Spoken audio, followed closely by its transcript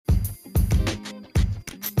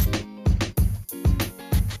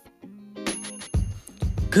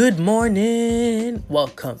Good morning.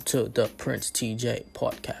 Welcome to the Prince TJ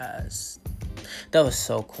podcast. That was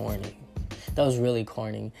so corny. That was really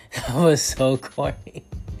corny. That was so corny.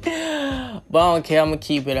 But I don't care. I'm going to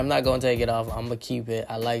keep it. I'm not going to take it off. I'm going to keep it.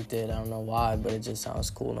 I liked it. I don't know why, but it just sounds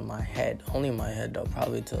cool in my head. Only in my head, though.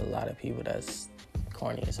 Probably to a lot of people, that's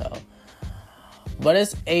corny as hell. But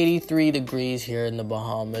it's 83 degrees here in the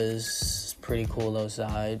Bahamas. It's pretty cool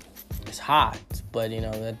outside. It's hot, but,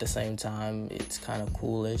 at the same time, it's kind of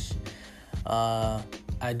coolish. I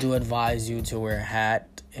do advise you to wear a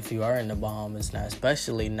hat if you are in the Bahamas now,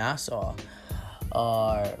 especially Nassau,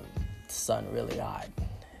 or the sun really hot.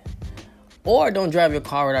 Or don't drive your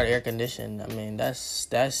car without air conditioning. I mean, that's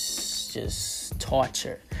just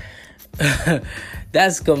torture.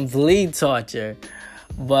 That's complete torture.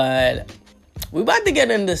 But we're about to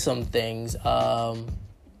get into some things.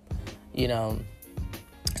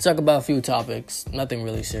 Talk about a few topics. Nothing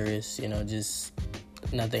really serious, just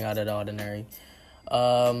nothing out of the ordinary.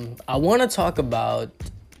 I want to talk about,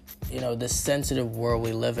 the sensitive world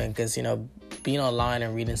we live in, because, being online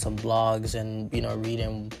and reading some blogs and,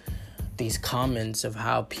 reading these comments of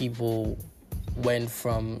how people went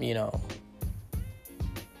from,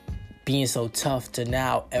 being so tough to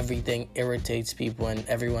now everything irritates people and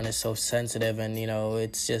everyone is so sensitive, and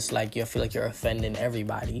it's just like you feel like you're offending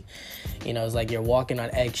everybody. It's like you're walking on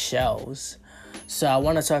eggshells. So I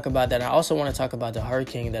want to talk about that. I also want to talk about the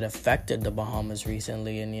hurricane that affected the Bahamas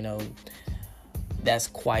recently, and that's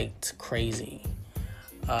quite crazy.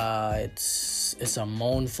 It's a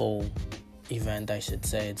mournful event, I should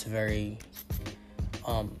say. It's very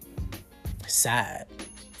sad.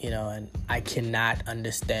 And I cannot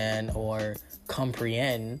understand or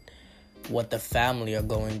comprehend what the family are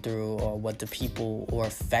going through or what the people who are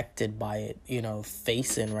affected by it,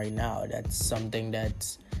 facing right now. That's something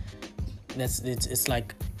it's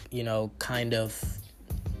like, kind of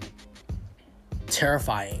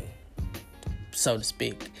terrifying, so to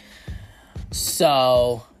speak.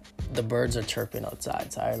 So the birds are chirping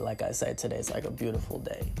outside. So like I said, today's like a beautiful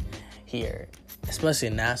day here, especially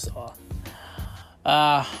in Nassau.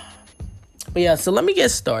 But yeah, so let me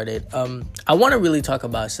get started. I want to really talk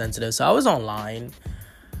about sensitive. So I was online,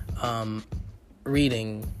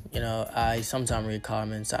 reading, I sometimes read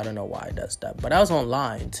comments. I don't know why it does that, but I was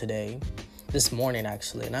online this morning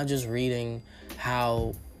actually, and I'm just reading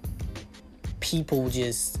how people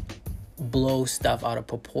just blow stuff out of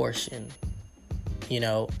proportion,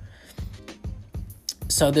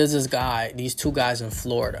 So there's these two guys in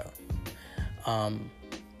Florida.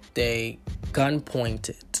 They gun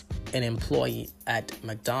pointed an employee at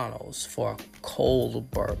McDonald's for a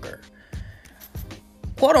cold burger.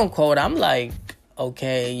 Quote unquote, I'm like,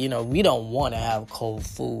 okay, we don't want to have cold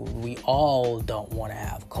food. We all don't want to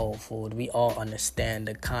have cold food. We all understand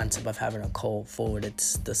the concept of having a cold food.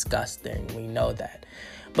 It's disgusting. We know that.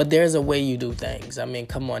 But there's a way you do things. I mean,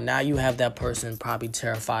 come on. Now you have that person probably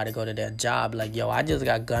terrified to go to their job. Like, yo, I just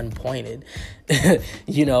got gun pointed,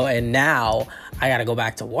 and now I got to go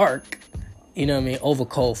back to work. Over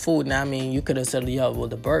cold food. Now, you could have said, yo, well,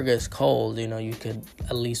 the burger is cold. You could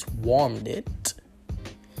at least warmed it.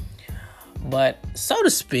 But, so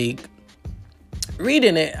to speak,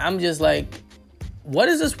 reading it, I'm just like, what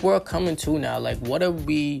is this world coming to now? Like, what are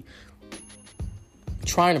we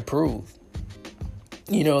trying to prove?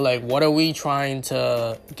 What are we trying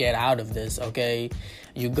to get out of this, okay?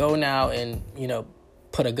 You go now and,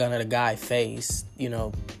 put a gun at a guy's face,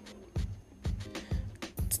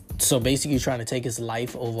 So basically you're trying to take his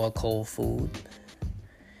life over a cold food.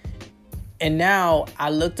 And now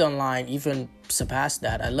I looked online, even surpassed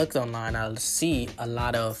that. I looked online, I see a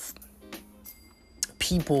lot of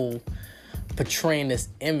people portraying this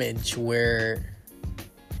image where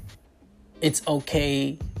it's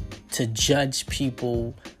okay to judge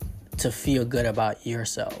people to feel good about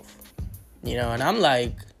yourself. And I'm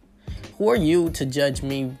like, who are you to judge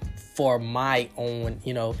me for my own,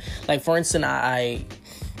 like for instance,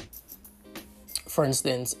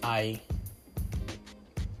 I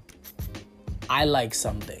like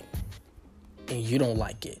something and you don't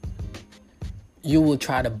like it. You will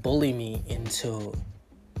try to bully me into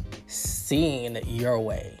seeing it your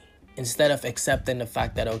way instead of accepting the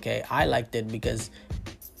fact that, okay, I liked it because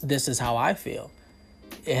this is how I feel.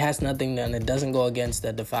 It has nothing, and it doesn't go against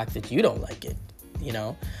the fact that you don't like it,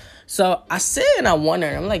 So I sit and I wonder,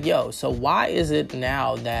 and I'm like, yo, so why is it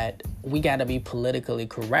now that we got to be politically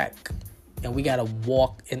correct and we got to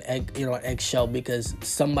walk in eggshell because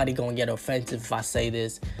somebody going to get offensive if I say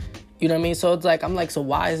this? You know what I mean? So it's like, I'm like, so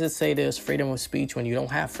why does it say there's freedom of speech when you don't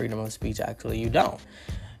have freedom of speech? Actually, you don't.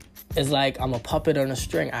 It's like I'm a puppet on a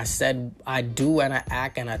string. I said I do and I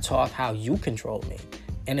act and I talk how you control me.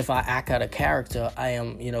 And if I act out a character, I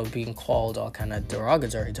am, being called all kind of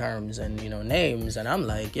derogatory terms and, names. And I'm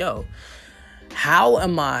like, yo, how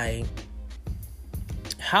am I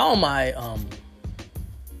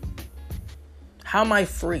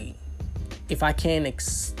free if I can't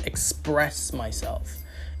express myself?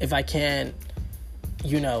 If I can't,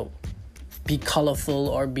 be colorful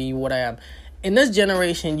or be what I am. In this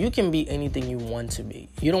generation, you can be anything you want to be.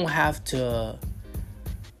 You don't have to,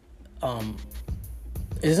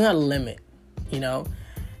 there's not a limit,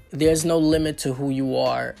 There's no limit to who you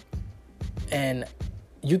are. And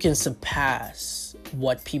you can surpass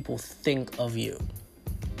what people think of you.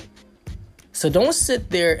 So don't sit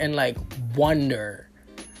there and wonder,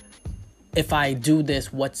 if I do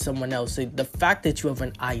this, what someone else say. The fact that you have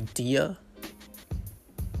an idea,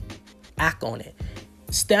 act on it.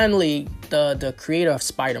 Stan Lee, the creator of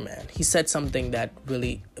Spider-Man, he said something that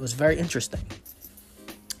really was very interesting.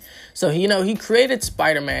 So he created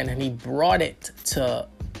Spider-Man and he brought it to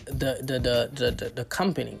the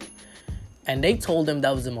company, and they told him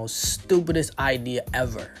that was the most stupidest idea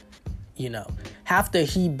ever. After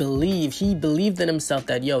he believed in himself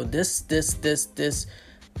that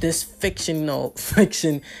this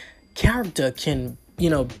fiction character can,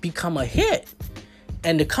 become a hit.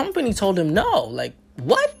 And the company told him no.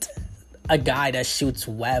 What? A guy that shoots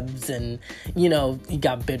webs and, he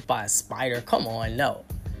got bit by a spider. Come on, no.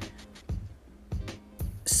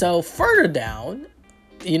 So further down,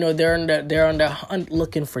 they're on the hunt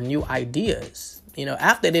looking for new ideas.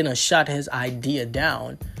 After they done shut his idea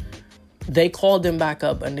down, they called him back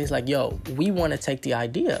up and they're like, yo, we want to take the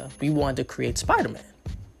idea. We want to create Spider-Man.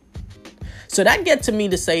 So that gets to me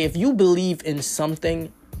to say, if you believe in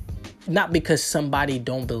something, not because somebody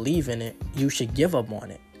don't believe in it, you should give up on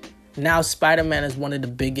it. Now Spider-Man is one of the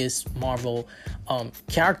biggest Marvel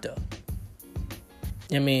character.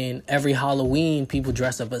 I mean, every Halloween, people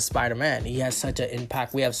dress up as Spider-Man. He has such an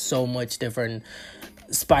impact. We have so much different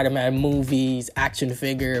Spider-Man movies, action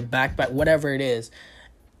figure, backpack, whatever it is,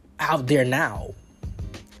 out there now.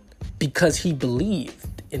 Because he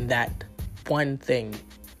believed in that one thing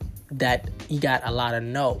that he got a lot of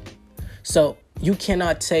no. So you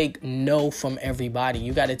cannot take no from everybody.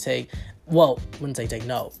 You got to take, well, I wouldn't say take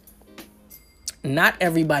no. Not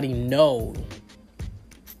everybody no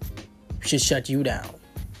should shut you down.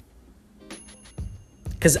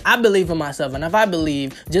 Because I believe in myself. And if I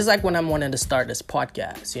believe, just like when I'm wanting to start this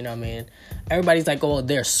podcast, you know what I mean? Everybody's like, oh,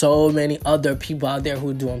 there's so many other people out there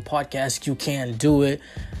who are doing podcasts. You can't do it.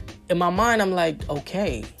 In my mind, I'm like,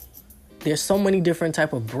 okay, there's so many different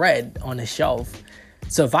type of bread on the shelf.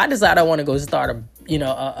 So if I decide I want to go start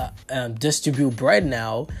distribute bread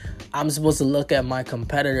now, I'm supposed to look at my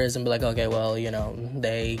competitors and be like, okay, well,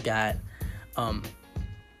 they got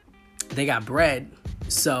bread.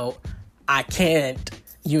 So I can't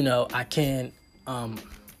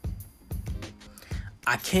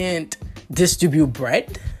distribute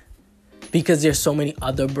bread because there's so many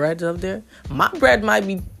other breads out there. My bread might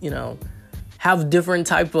be, have different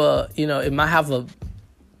type of, it might have a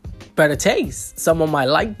better taste. Someone might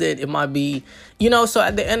like it. It might be, so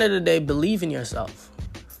at the end of the day, believe in yourself.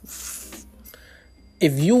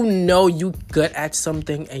 If you know you good at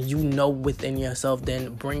something and you know within yourself,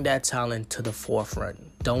 then bring that talent to the forefront.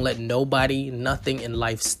 Don't let nobody, nothing in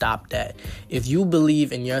life stop that. If you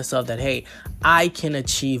believe in yourself that, hey, I can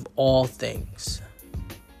achieve all things.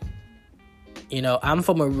 I'm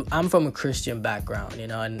from a Christian background,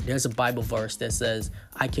 and there's a Bible verse that says,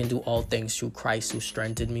 I can do all things through Christ who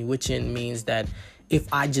strengthened me, which means that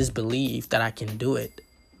if I just believe that I can do it,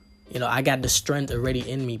 I got the strength already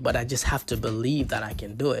in me, but I just have to believe that I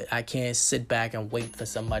can do it. I can't sit back and wait for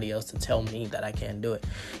somebody else to tell me that I can't do it.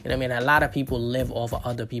 A lot of people live off of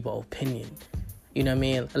other people's opinion.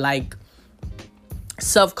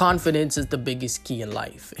 Self-confidence is the biggest key in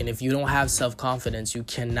life. And if you don't have self-confidence, you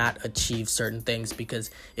cannot achieve certain things. Because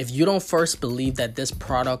if you don't first believe that this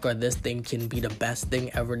product or this thing can be the best thing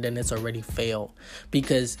ever, then it's already failed.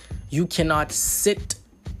 Because you cannot sit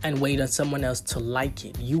and wait on someone else to like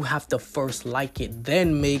it. You have to first like it,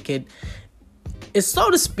 then make it. It's so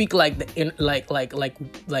to speak like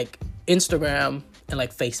Instagram and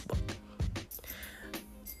like Facebook.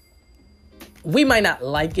 We might not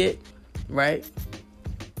like it, right?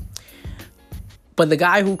 But the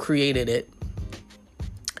guy who created it,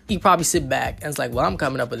 he probably sit back and it's like, well, I'm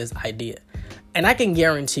coming up with this idea. And I can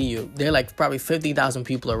guarantee you, there are like probably 50,000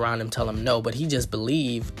 people around him tell him no, but he just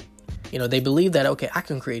believed. They believe that, okay, I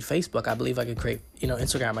can create Facebook. I believe I can create,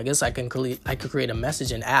 Instagram. I guess I could create a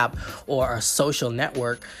messaging app or a social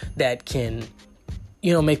network that can,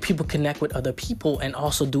 make people connect with other people and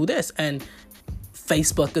also do this. And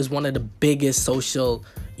Facebook is one of the biggest social,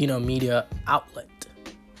 media outlet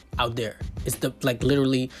out there. It's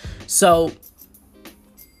literally. So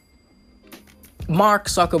Mark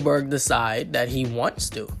Zuckerberg decide that he wants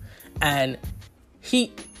to, and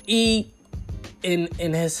he in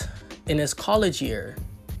his college year,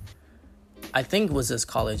 I think it was his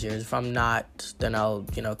college years. If I'm not, then I'll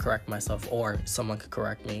correct myself, or someone could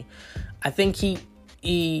correct me. I think he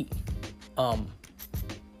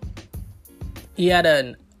had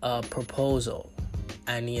a proposal,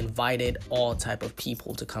 and he invited all type of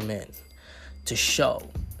people to come in to show,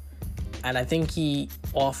 and I think he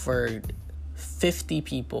offered 50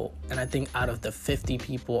 people, and I think out of the 50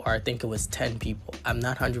 people, or I think it was 10 people, I'm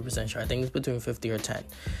not 100% sure, I think it's between 50 or 10,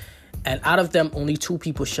 and out of them only 2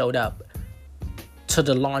 people showed up to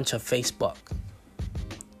the launch of Facebook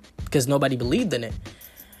because nobody believed in it.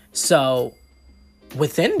 So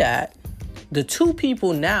within that, the 2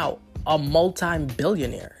 people now are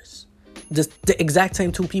multi-billionaires, the exact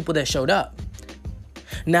same 2 people that showed up.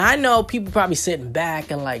 Now, I know people probably sitting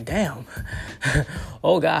back and like, damn,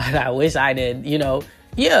 oh God, I wish I did,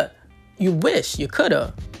 Yeah, you wish you could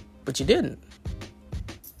have, but you didn't.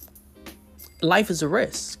 Life is a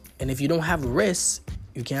risk. And if you don't have risk,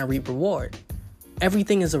 you can't reap reward.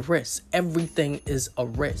 Everything is a risk. Everything is a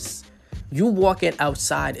risk. You walking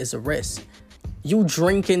outside is a risk. You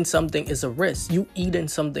drinking something is a risk. You eating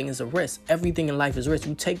something is a risk. Everything in life is a risk.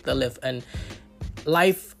 You take the lift, and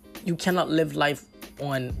life, you cannot live life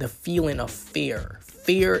on the feeling of fear.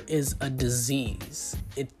 Fear is a disease.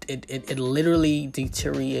 It literally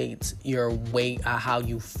deteriorates your way of how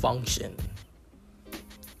you function.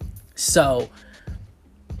 So,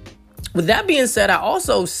 with that being said, I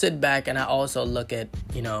also sit back and I also look at,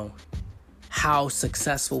 how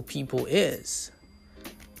successful people is.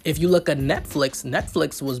 If you look at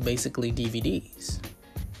Netflix was basically DVDs.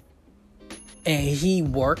 And he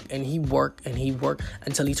worked and he worked and he worked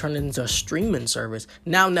until he turned it into a streaming service.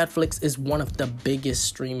 Now Netflix is one of the biggest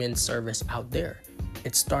streaming service out there.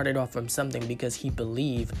 It started off from something because he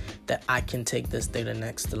believed that I can take this to the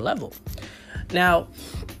next level. Now,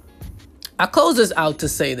 I close this out to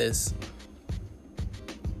say this.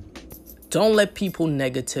 Don't let people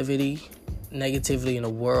negativity in the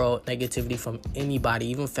world, negativity from anybody,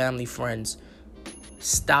 even family, friends,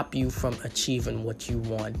 stop you from achieving what you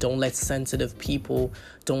want. Don't let sensitive people,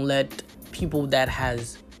 don't let people that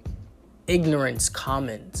has ignorance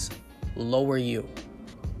comments lower you.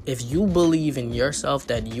 If you believe in yourself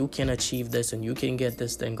that you can achieve this and you can get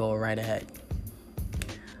this, then go right ahead.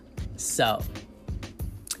 So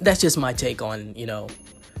that's just my take on,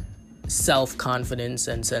 self-confidence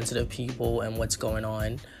and sensitive people and what's going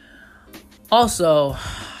on. Also,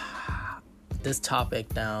 this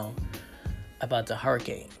topic now about the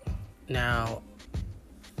hurricane. Now,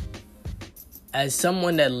 as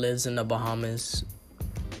someone that lives in the Bahamas,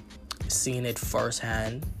 seeing it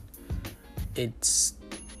firsthand, it's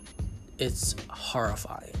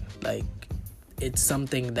horrifying. Like, it's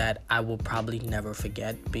something that I will probably never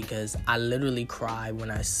forget, because I literally cried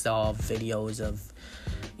when I saw videos of,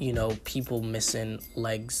 people missing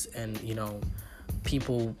legs and,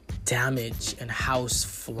 people damaged and house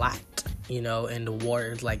flat, and the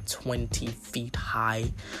water is like 20 feet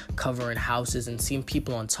high, covering houses, and seeing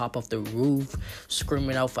people on top of the roof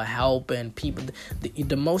screaming out for help. And people,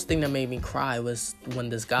 the most thing that made me cry was when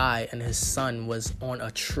this guy and his son was on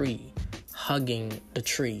a tree, hugging the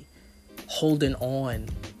tree, holding on,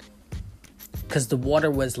 because the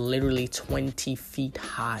water was literally 20 feet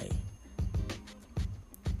high.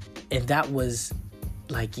 And that was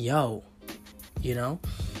like, yo,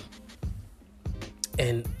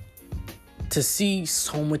 and to see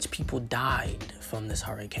so much people died from this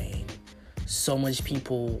hurricane, so much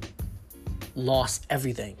people lost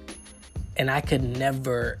everything, and I could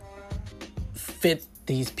never fit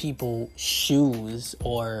these people's shoes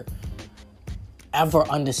or ever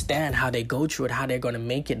understand how they go through it, how they're going to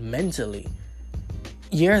make it mentally.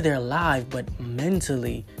 Yeah, they're alive, but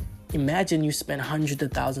mentally, imagine you spend hundreds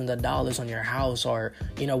of thousands of dollars on your house or,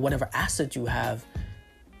 whatever asset you have,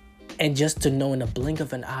 and just to know in a blink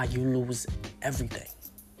of an eye, you lose everything.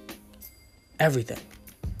 Everything.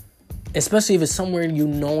 Especially if it's somewhere you've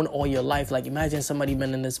known all your life. Like, imagine somebody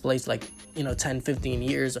been in this place 10, 15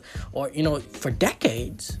 years or, for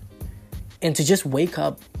decades. And to just wake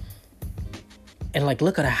up and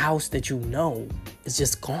look at a house that is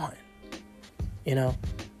just gone.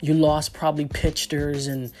 You lost probably pictures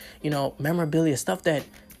and, memorabilia, stuff that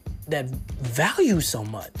value so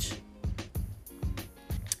much.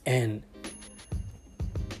 And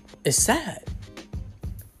it's sad.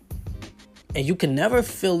 And you can never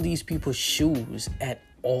fill these people's shoes at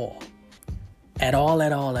all. At all,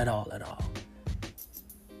 at all, at all, at all.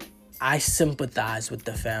 I sympathize with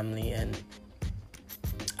the family, and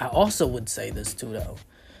I also would say this too, though.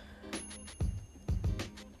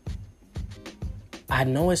 I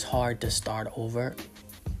know it's hard to start over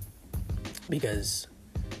because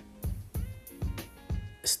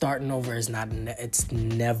starting over is it's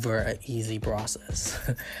never an easy process.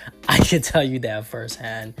 I can tell you that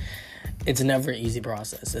firsthand. It's never an easy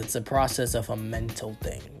process. It's a process of a mental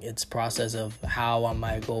thing. It's a process of how am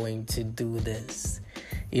I going to do this?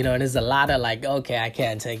 You know, and there's a lot of like, okay, I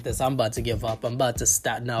can't take this. I'm about to give up. I'm about to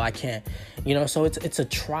stop. No, I can't. You know, so it's a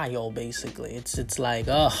trial, basically. It's like,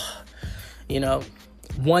 you know,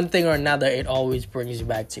 one thing or another, it always brings you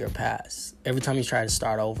back to your past. Every time you try to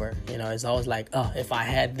start over, you know, it's always like, if I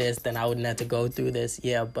had this, then I wouldn't have to go through this.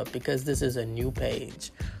 Yeah, but because this is a new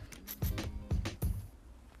page,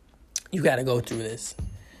 you got to go through this.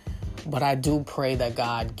 But I do pray that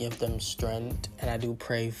God give them strength, and I do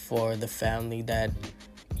pray for the family that,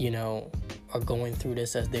 you know, are going through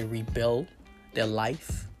this as they rebuild their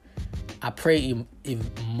life. I pray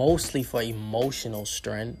mostly for emotional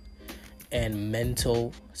strength and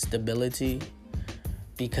mental stability,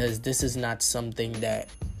 because this is not something that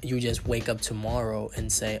you just wake up tomorrow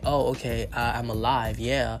and say, okay, I'm alive.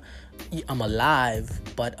 Yeah, I'm alive.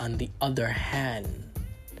 But on the other hand,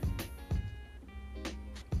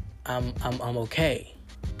 I'm okay.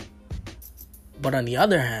 But on the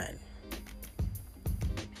other hand,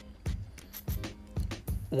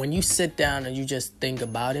 when you sit down and you just think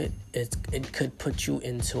about it, it could put you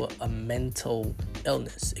into a mental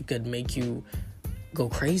illness. It could make you go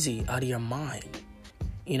crazy out of your mind.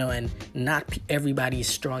 You know, and not everybody is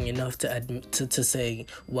strong enough to say,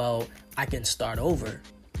 well, I can start over.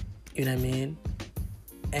 You know what I mean?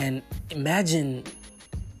 And imagine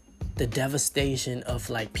the devastation of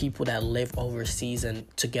like people that live overseas and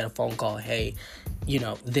to get a phone call, hey, you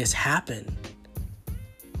know, this happened.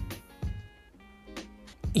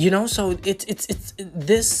 You know, so it's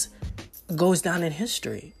this goes down in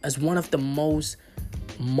history as one of the most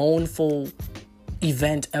mournful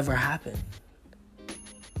event ever happened.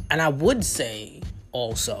 And I would say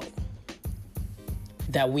also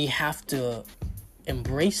that we have to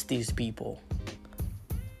embrace these people,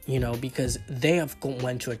 you know, because they have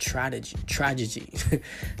went to a tragedy.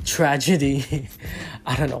 Tragedy.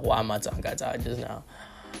 I don't know why my tongue got tired just now.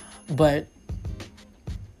 But,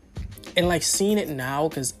 and like seeing it now,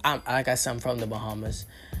 because like I said, I'm from the Bahamas.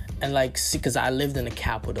 And like, see, because I lived in the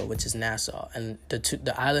capital, which is Nassau. And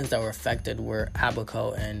the islands that were affected were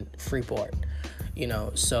Abaco and Freeport. You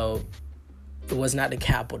know, so it was not the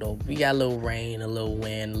capital. We got a little rain, a little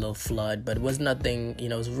wind, a little flood, but it was nothing, you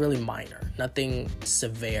know, it was really minor. Nothing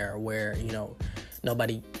severe where, you know,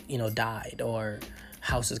 nobody, you know, died or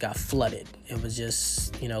houses got flooded. It was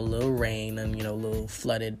just, you know, a little rain and, you know, a little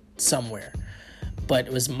flooded somewhere. But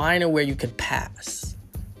it was minor where you could pass.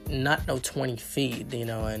 Not no 20 feet, you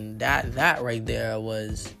know, and that right there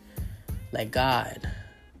was like, God,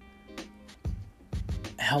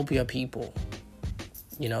 help your people.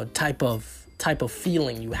 You know, type of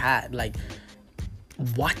feeling you had, like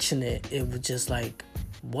watching it was just like,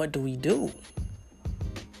 what do we do?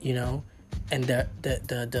 You know, and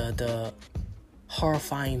the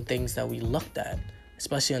horrifying things that we looked at,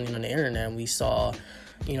 especially on the internet, and we saw,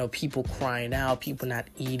 you know, people crying out, people not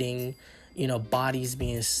eating, you know, bodies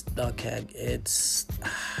being stuck. It's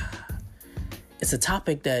a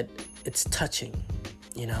topic that it's touching,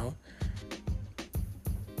 you know,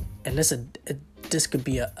 and this could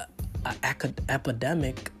be a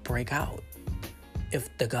epidemic breakout if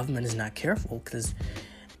the government is not careful, because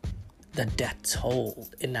the death toll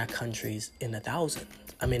in that country is in the thousands.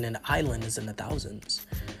 I mean, in the island is in the thousands.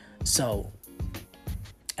 So,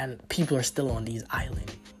 and people are still on these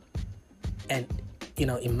islands. And, you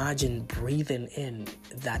know, imagine breathing in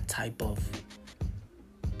that type of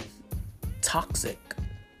toxic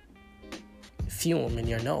fume in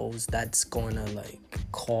your nose that's going to like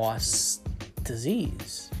cause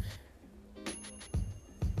disease.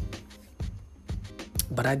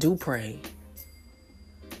 But I do pray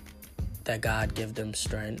that God give them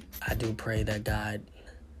strength. I do pray that God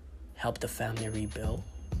help the family rebuild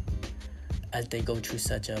as they go through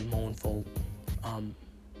such a mournful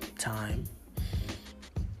time.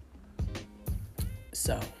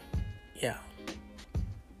 So, yeah.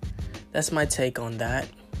 That's my take on that.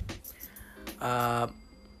 I'm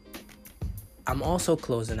also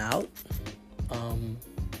closing out.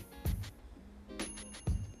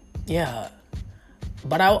 Yeah.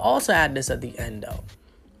 But I'll also add this at the end, though.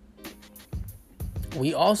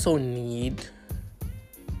 We also need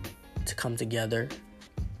to come together,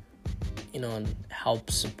 you know, and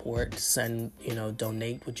help support. Send,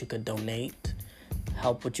 donate what you could donate.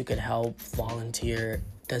 Help what you could help. Volunteer.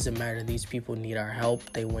 Doesn't matter. These people need our help.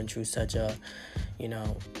 They went through such a,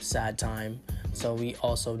 sad time. So we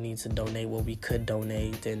also need to donate what we could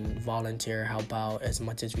donate and volunteer, help out as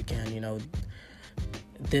much as we can.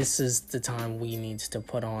 This is the time we need to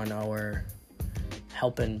put on our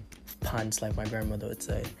helping pants, like my grandmother would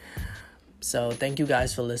say. So thank you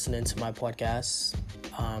guys for listening to my podcast.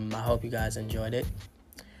 I hope you guys enjoyed it.